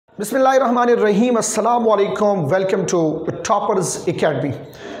बिस्मिल्लाहिर्रहमानिर्रहीम अस्सलाम वालेकुम। Welcome to toppers academy.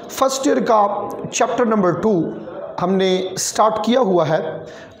 First year का चैप्टर नंबर 2 हमने स्टार्ट किया हुआ है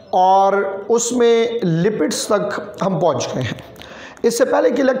और उसमें लिपिड्स तक हम पहुंच गए हैं। इससे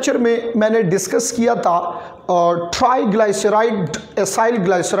पहले के लेक्चर में मैंने डिस्कस किया था ट्राईग्लाइसराइड एसाइल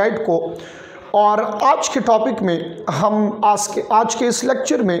ग्लाइसराइड को, और आज के टॉपिक में हम आज के इस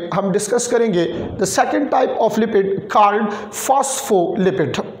लेक्चर में हम डिस्कस करेंगे the second type of lipid called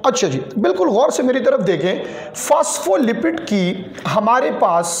phospholipid. अच्छा जी, बिल्कुल गौर से मेरी तरफ देखें। फॉस्फोलिपिड की हमारे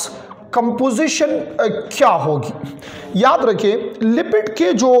पास कंपोजिशन क्या होगी? याद रखें, लिपिड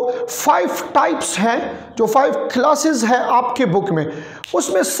के जो 5 टाइप्स हैं, जो 5 क्लासेस हैं आपके बुक में,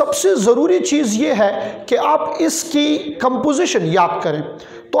 उसमें सबसे ज़रूरी चीज़ ये है कि आप इसकी कंपोजिशन याद करें,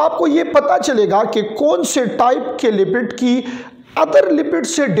 तो आपको ये पता चलेगा कि कौन से टाइप के लिपिड की अदर लिपिड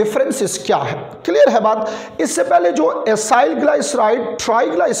से डिफरेंसेस क्या है। क्लियर है बात? इससे पहले जो एसाइल ग्लाइसराइड,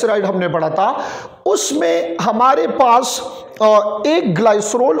 ट्राईग्लाइसराइड हमने पढ़ा था, उसमें हमारे पास एक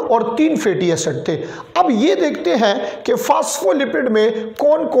ग्लाइसरोल और 3 फैटी एसिड थे। अब ये देखते हैं कि फॉस्फोलिपिड में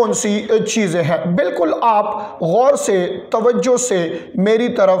कौन कौन सी चीज़ें हैं। बिल्कुल आप गौर से, तवज्जो से मेरी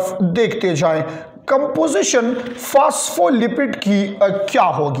तरफ देखते जाएं। कंपोजिशन फॉस्फोलिपिड की क्या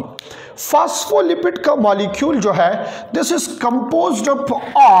होगी? फॉस्फोलिपिड का मॉलिक्यूल जो है, this is composed of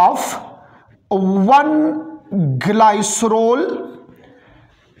 1 glycerol,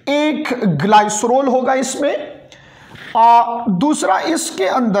 एक ग्लाइसरोल होगा इसमें, दूसरा इसके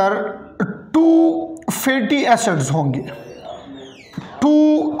अंदर 2 फैटी एसिड्स होंगे,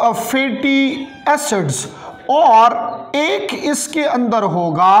 2 फैटी एसिड्स, और एक इसके अंदर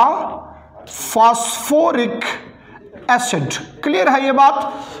होगा फॉस्फोरिक एसिड। क्लियर है ये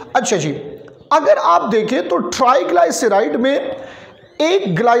बात? अच्छा जी, अगर आप देखें तो ट्राईग्लाइसराइड में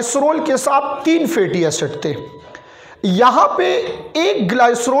एक ग्लाइसरोल के साथ 3 फैटी एसिड थे। यहां पे एक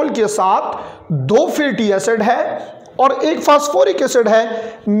ग्लाइसरोल के साथ 2 फैटी एसिड है और एक फास्फोरिक एसिड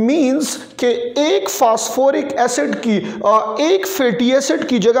है। मींस कि एक फास्फोरिक एसिड की, एक फैटी एसिड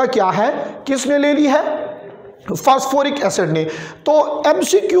की जगह क्या है, किसने ले ली है? फास्फोरिक एसिड ने। तो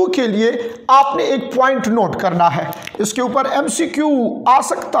एमसीक्यू के लिए आपने एक पॉइंट नोट करना है, इसके ऊपर एमसीक्यू आ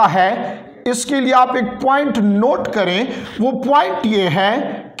सकता है, इसके लिए आप एक पॉइंट नोट करें। वो पॉइंट ये है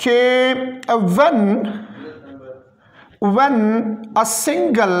कि when a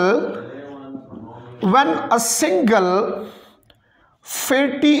single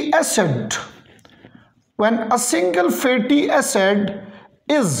fatty acid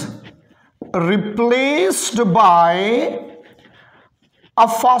is replaced by a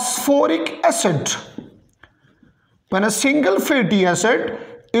phosphoric acid, when a single fatty acid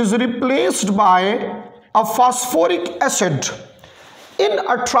is replaced by a phosphoric acid in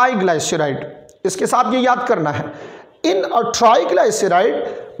a triglyceride, इसके साथ ये याद करना है, in a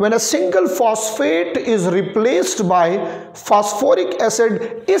triglyceride when a single phosphate is replaced by phosphoric acid,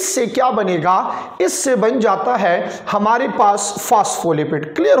 इससे क्या बनेगा? इससे बन जाता है हमारे पास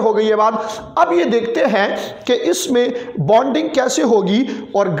फॉस्फोलिपिड। क्लियर हो गई ये बात? अब ये देखते हैं कि इसमें बॉन्डिंग कैसे होगी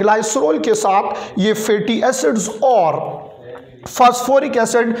और ग्लाइसरोल के साथ ये फैटी एसिड्स और फॉस्फोरिक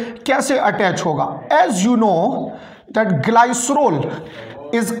एसिड कैसे अटैच होगा। As you know that glycerol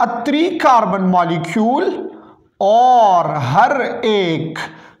is a 3 carbon molecule और हर एक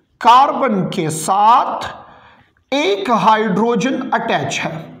कार्बन के साथ एक हाइड्रोजन अटैच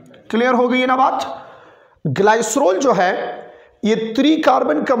है। क्लियर हो गई ना बात? ग्लाइसरोल जो है ये 3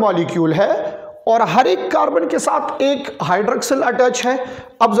 कार्बन का मॉलिक्यूल है और हर एक कार्बन के साथ एक हाइड्रोक्सिल अटैच है।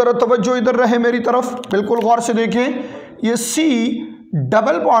 अब जरा तवज्जो इधर रहे मेरी तरफ, बिल्कुल गौर से देखें। ये C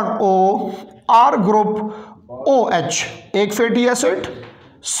double bond O, R group OH, एक fatty acid,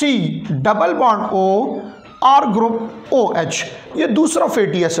 C double bond O, R group OH, ये दूसरा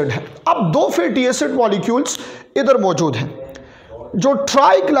फैटी एसिड है। अब 2 फैटी एसिड मॉलिक्यूल्स इधर मौजूद हैं। जो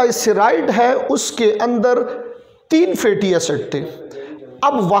ट्राईग्लाइसराइड है उसके अंदर 3 फैटी एसिड थे।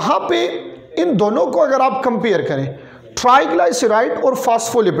 अब वहां पे इन दोनों को अगर आप कंपेयर करें, ट्राईग्लाइसराइड और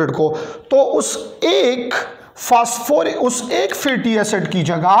फॉस्फोलिपिड को, तो उस एक फैटी एसिड की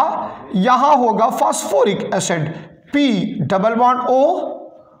जगह यहां होगा phosphoric acid, P double bond O,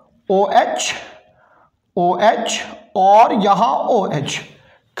 OH और यहां OH।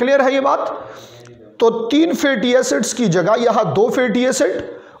 क्लियर है ये बात? तो 3 फैटी एसिड्स की जगह यहां 2 फैटी एसिड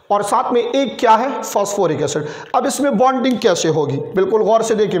और साथ में एक क्या है? Phosphoric acid. अब इसमें बॉन्डिंग कैसे होगी? बिल्कुल गौर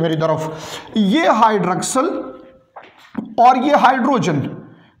से देखिए मेरी तरफ। ये हाइड्रोक्सिल और ये हाइड्रोजन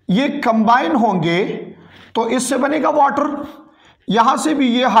ये कंबाइन होंगे तो इससे बनेगा वाटर। यहां से भी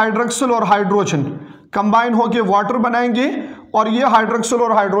ये हाइड्रोक्सिल और हाइड्रोजन कंबाइन होकर वाटर बनाएंगे और ये हाइड्रोक्सिल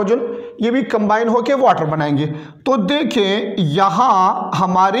और हाइड्रोजन ये भी कंबाइन होके वाटर बनाएंगे। तो देखें यहां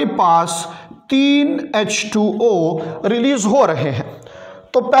हमारे पास 3 H2O रिलीज हो रहे हैं।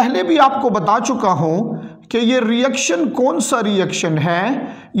 तो पहले भी आपको बता चुका हूं कि ये रिएक्शन कौन सा रिएक्शन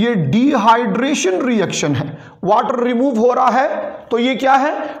है, ये डिहाइड्रेशन रिएक्शन है। वाटर रिमूव हो रहा है तो ये क्या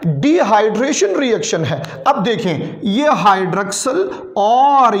है, डिहाइड्रेशन रिएक्शन है। अब देखें ये हाइड्रोक्सल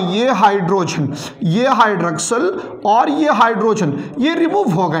और ये हाइड्रोजन, ये हाइड्रोक्सल और ये हाइड्रोजन ये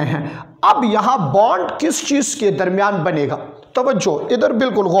रिमूव हो गए हैं। अब यहां बॉन्ड किस चीज के दरमियान बनेगा, तवज्जो इधर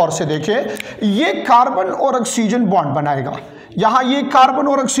बिल्कुल गौर से देखें, ये कार्बन और ऑक्सीजन बॉन्ड बनाएगा। यहां ये कार्बन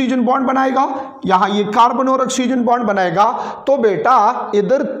और ऑक्सीजन बॉन्ड बनाएगा, यहां ये कार्बन और ऑक्सीजन बॉन्ड बनाएगा। तो बेटा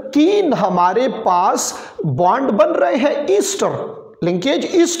इधर 3 हमारे पास बॉन्ड बन रहे हैं, ईस्टर लिंकेज,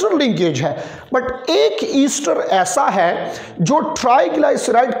 ईस्टर लिंकेज है। बट एक ईस्टर ऐसा है जो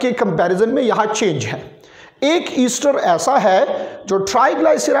ट्राइग्लाइसराइड के कंपैरिजन में यहां चेंज है। एक ईस्टर ऐसा है जो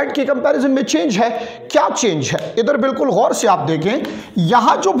ट्राइग्लाइसराइड के कंपैरिजन में चेंज है। क्या चेंज है, इधर बिल्कुल गौर से आप देखें,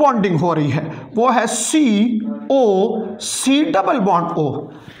 यहां जो बॉन्डिंग हो रही है वो है CO C double bond O,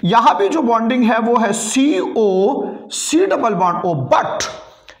 यहां भी जो बॉन्डिंग है वो है CO C double bond O।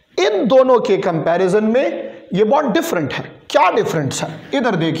 But in दोनों के कंपैरिजन में ये बॉन्ड डिफरेंट है। क्या डिफरेंस है,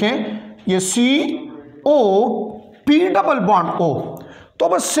 इधर देखें, ये CO P double bond O। तो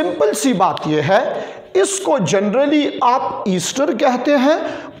बस सिंपल सी बात ये है, इसको जनरली आप ईस्टर कहते हैं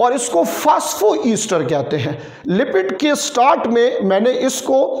और इसको फास्फो ईस्टर कहते हैं। लिपिड के स्टार्ट में मैंने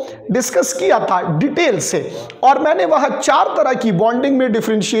इसको डिस्कस किया था डिटेल से, और मैंने वहां 4 तरह की बॉन्डिंग में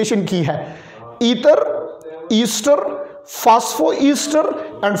डिफरेंशिएशन की है, ether, Easter, phospho Easter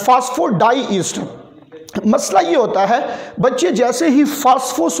and phospho die Easter. मसला ये होता है, बच्चे जैसे ही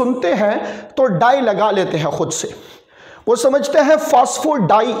फास्फो सुनते हैं तो डाई लगा लेते हैं खुद से, वो समझते हैं फास्फो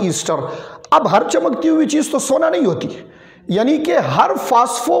डाई ईस्टर। अब हर चमकती हुई चीज तो सोना नहीं होती, यानी कि हर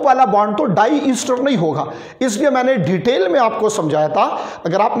फास्फो वाला बॉन्ड तो डाई ईस्टर नहीं होगा। इसलिए मैंने डिटेल में आपको समझाया था।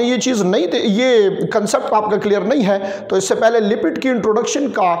 अगर आपने ये चीज़ नहीं, ये कंसेप्ट आपका क्लियर नहीं है तो इससे पहले लिपिड की इंट्रोडक्शन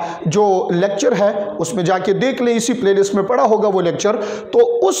का जो लेक्चर है उसमें जाके देख लें, इसी प्लेलिस्ट में पड़ा होगा वो लेक्चर। तो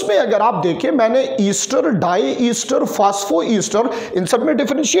उसमें अगर आप देखें, मैंने Easter, die Easter, phospho Easter इन सब में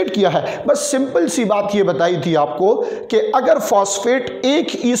डिफरेंशिएट किया है। बस सिंपल सी बात ये बताई थी आपको कि अगर फॉस्फेट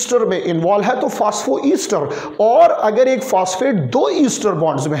एक ईस्टर में इन्वॉल्व है तो फास्फो ईस्टर, और अगर एक फॉस्फेट 2 ईस्टर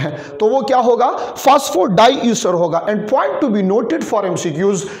बॉन्ड्स में है तो वो क्या होगा, फास्फो डाई ईस्टर होगा। And point to be noted for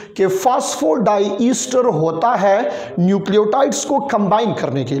MCQs कि फास्फो डाई ईस्टर होता है न्यूक्लियोटाइड्स को कंबाइन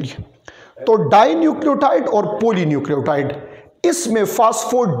करने के लिए। तो डाई न्यूक्लियोटाइड और पॉली न्यूक्लियोटाइड, इसमें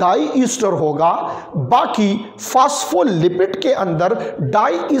फास्फो डाई ईस्टर होगा। बाकी फास्फोलिपिड के अंदर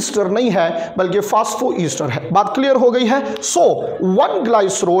डाई ईस्टर नहीं है बल्कि फास्फो ईस्टर है। बात क्लियर हो गई है। सो 1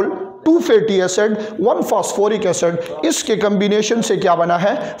 glycerol, 2 fatty acid, 1 phosphoric acid, इसके कॉम्बिनेशन से क्या बना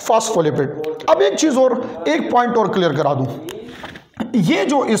है, फास्फोलिपिड। अब एक चीज और, एक पॉइंट और क्लियर करा दूं, ये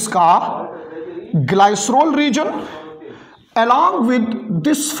जो इसका glycerol reason along with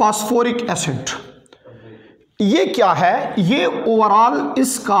this phosphoric acid, ये क्या है, ये ओवरऑल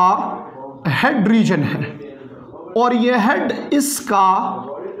इसका हेड रीजन है और ये हेड इसका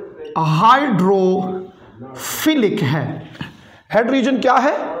हाइड्रोफिलिक है। हेड रीजन क्या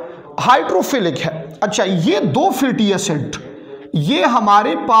है, हाइड्रोफिलिक है। अच्छा, ये 2 फैटी एसिड, ये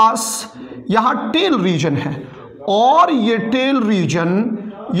हमारे पास यहां टेल रीजन है और ये टेल रीजन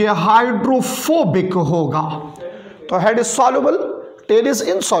ये हाइड्रोफोबिक होगा। तो head is soluble, tell is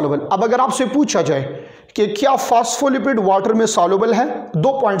insoluble. अब अगर आपसे पूछा जाए कि क्या फास्फोलिपिड वाटर में सॉल्युबल है,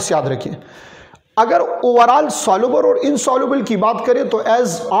 2 पॉइंट्स याद रखिए। अगर ओवरऑल सॉल्युबल और इनसॉल्युबल की बात करें तो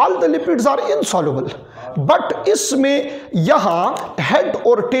as all the lipids are insoluble, but इसमें यहां हेड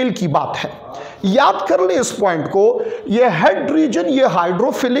और टेल की बात है। याद कर ले इस पॉइंट को, ये हेड रीजन ये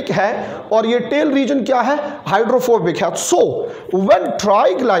हाइड्रोफिलिक है और ये टेल रीजन क्या है, हाइड्रोफोबिक है। So when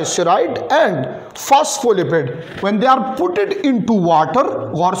triglyceride and phospholipid when they are putted into water,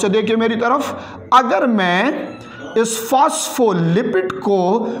 गौर से देखिए मेरी तरफ, अगर मैं इस फॉस्फोलिपिड को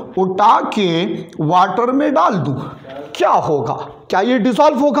उठा के वाटर में डाल दूं, क्या होगा, क्या ये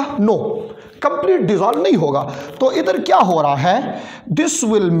डिसॉल्व होगा? नो, कंप्लीट डिसॉल्व नहीं होगा। तो इधर क्या हो रहा है, this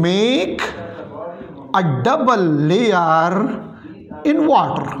will make a double layer in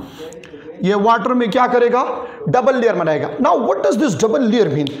water. ये वाटर में क्या करेगा, डबल लेयर बनाएगा। Now what does this double layer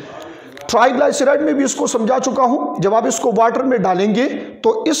mean? Triglyceride में भी इसको समझा चुका हूं, जब आप इसको वाटर में डालेंगे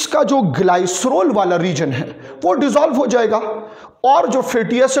तो इसका जो ग्लाइसरोल वाला रीजन है वो डिसॉल्व हो जाएगा और जो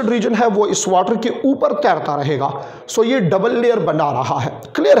फैटी एसिड रीजन है वो इस वाटर के ऊपर तैरता रहेगा। सो ये डबल लेयर बना रहा है।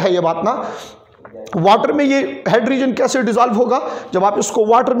 क्लियर है ये बात ना? वाटर में ये हेड रीजन कैसे डिसॉल्व होगा, जब आप इसको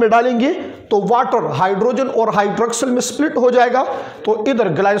वाटर में डालेंगे तो वाटर हाइड्रोजन और हाइड्रोक्सिल में स्प्लिट हो जाएगा, तो इधर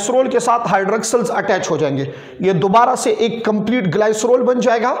ग्लाइसरोल के साथ हाइड्रोक्सिल्स अटैच हो जाएंगे, ये दोबारा से एक कंप्लीट ग्लाइसरोल बन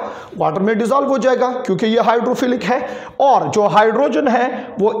जाएगा, वाटर में डिसॉल्व हो जाएगा क्योंकि ये हाइड्रोफिलिक है, और जो हाइड्रोजन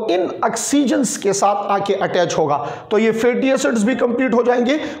है वो इन ऑक्सीजन्स के साथ आके अटैच होगा, तो ये फैटी एसिड्स भी कंप्लीट हो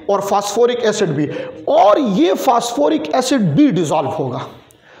जाएंगे और फास्फोरिक एसिड भी, और ये फास्फोरिक एसिड भी डिसॉल्व होगा।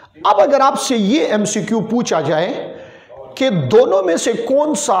 अब अगर आपसे ये एमसीक्यू पूछा जाए कि दोनों में से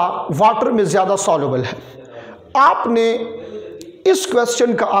कौन सा वाटर में ज्यादा सॉल्युबल है, आपने इस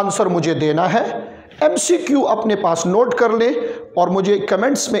क्वेश्चन का आंसर मुझे देना है। एमसीक्यू अपने पास नोट कर ले और मुझे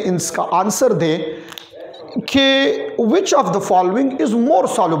कमेंट्स में इसका आंसर दे कि which of the following is more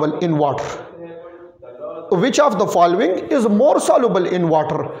soluble in water, which of the following is more soluble in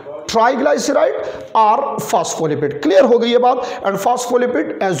water, triglyceride और फॉस्फोलिपिड। क्लियर हो गई ये बात। And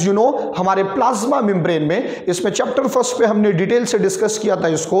phospholipid as you know हमारे प्लाज्मा मेम्ब्रेन में, इसमें चैप्टर फर्स्ट पे हमने डिटेल से डिस्कस किया था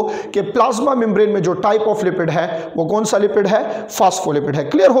इसको कि प्लाज्मा मेम्ब्रेन में जो टाइप ऑफ लिपिड है वो कौन सा लिपिड है, फॉस्फोलिपिड है।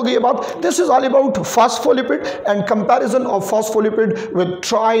 क्लियर हो गई ये बात। This is all about phospholipid and comparison of phospholipid with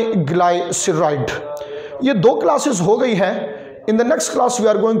triglyceride. ये 2 क्लासेस हो गई है। In the next class we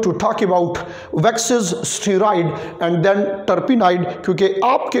are going to talk about waxes, steroid and then terpenide, क्योंकि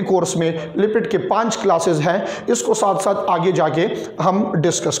आपके कोर्स में लिपिड के 5 क्लासेस हैं, इसको साथ साथ आगे जाके हम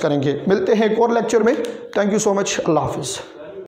डिस्कस करेंगे। मिलते हैं एक और लेक्चर में। Thank you so much. अल्लाह हाफिज़।